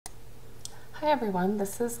Hi everyone,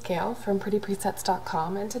 this is Gail from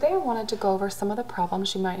prettypresets.com, and today I wanted to go over some of the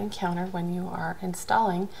problems you might encounter when you are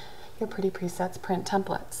installing your Pretty Presets print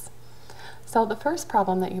templates. So the first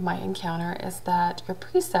problem that you might encounter is that your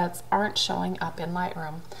presets aren't showing up in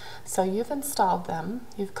Lightroom. So you've installed them,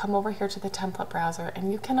 you've come over here to the template browser,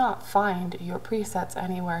 and you cannot find your presets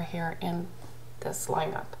anywhere here in this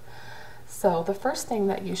lineup. So the first thing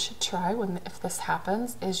that you should try if this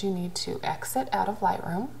happens is you need to exit out of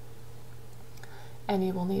Lightroom, and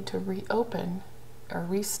you will need to reopen or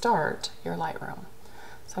restart your Lightroom.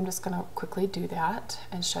 So I'm just going to quickly do that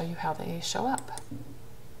and show you how they show up.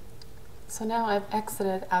 So now I've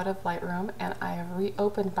exited out of Lightroom and I have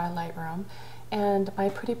reopened my Lightroom, and my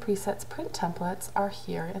Pretty Presets print templates are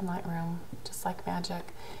here in Lightroom, just like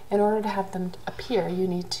magic. In order to have them appear, you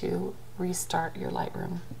need to restart your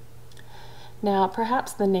Lightroom. Now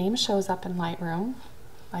perhaps the name shows up in Lightroom,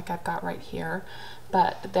 like I've got right here,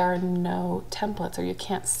 but there are no templates, or you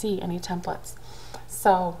can't see any templates.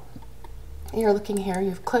 So you're looking here,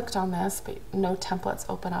 you've clicked on this, but no templates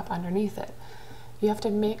open up underneath it. You have to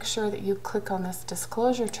make sure that you click on this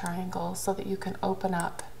disclosure triangle so that you can open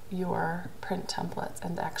up your print templates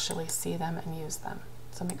and actually see them and use them.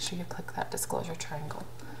 So make sure you click that disclosure triangle.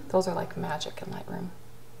 Those are like magic in Lightroom.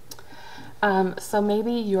 So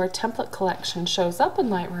maybe your template collection shows up in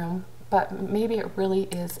Lightroom, but maybe it really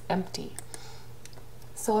is empty.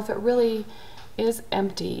 So if it really is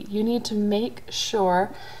empty, you need to make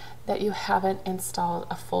sure that you haven't installed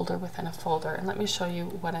a folder within a folder. And let me show you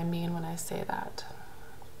what I mean when I say that.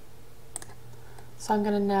 So I'm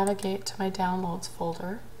going to navigate to my downloads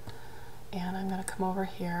folder, and I'm going to come over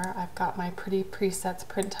here. I've got my Pretty Presets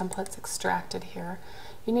print templates extracted here.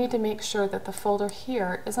 You need to make sure that the folder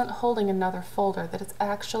here isn't holding another folder, that it's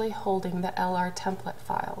actually holding the LR template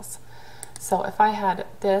files. So if I had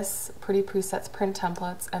this Pretty Presets print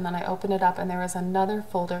templates and then I open it up and there is another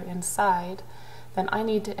folder inside, then I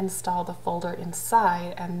need to install the folder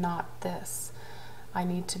inside and not this. I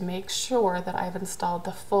need to make sure that I've installed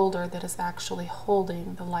the folder that is actually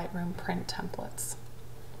holding the Lightroom print templates.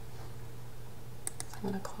 So I'm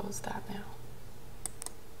going to close that now.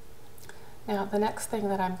 Now the next thing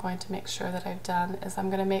that I'm going to make sure that I've done is I'm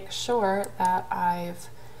going to make sure that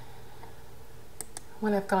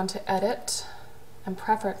when I've gone to Edit and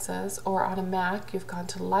Preferences, or on a Mac you've gone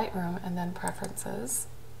to Lightroom and then Preferences,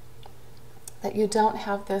 that you don't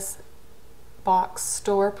have this box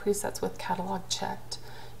Store Presets with Catalog checked.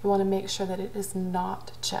 You want to make sure that it is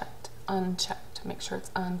not checked, unchecked. Make sure it's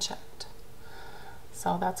unchecked.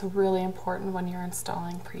 So that's really important when you're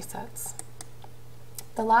installing presets.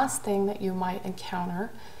 The last thing that you might encounter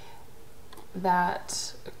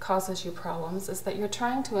that causes you problems is that you're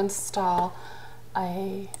trying to install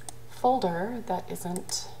a folder that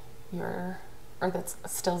isn't or that's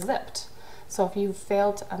still zipped. So if you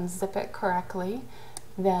failed to unzip it correctly,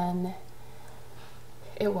 then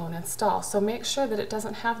it won't install. So make sure that it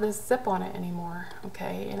doesn't have this zip on it anymore,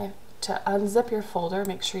 okay? And to unzip your folder,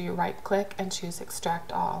 make sure you right click and choose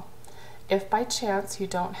Extract All. If by chance you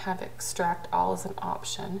don't have Extract All as an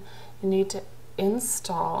option, you need to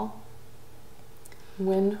install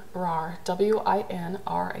WinRAR,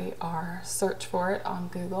 W-I-N-R-A-R. Search for it on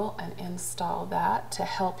Google and install that to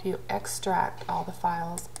help you extract all the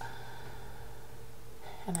files.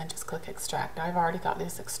 And then just click Extract. I've already got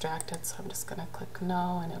these extracted, so I'm just going to click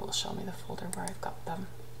No, and it will show me the folder where I've got them.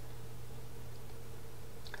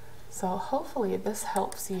 So hopefully this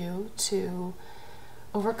helps you to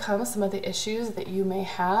overcome some of the issues that you may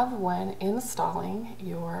have when installing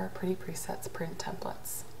your Pretty Presets print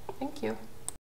templates. Thank you.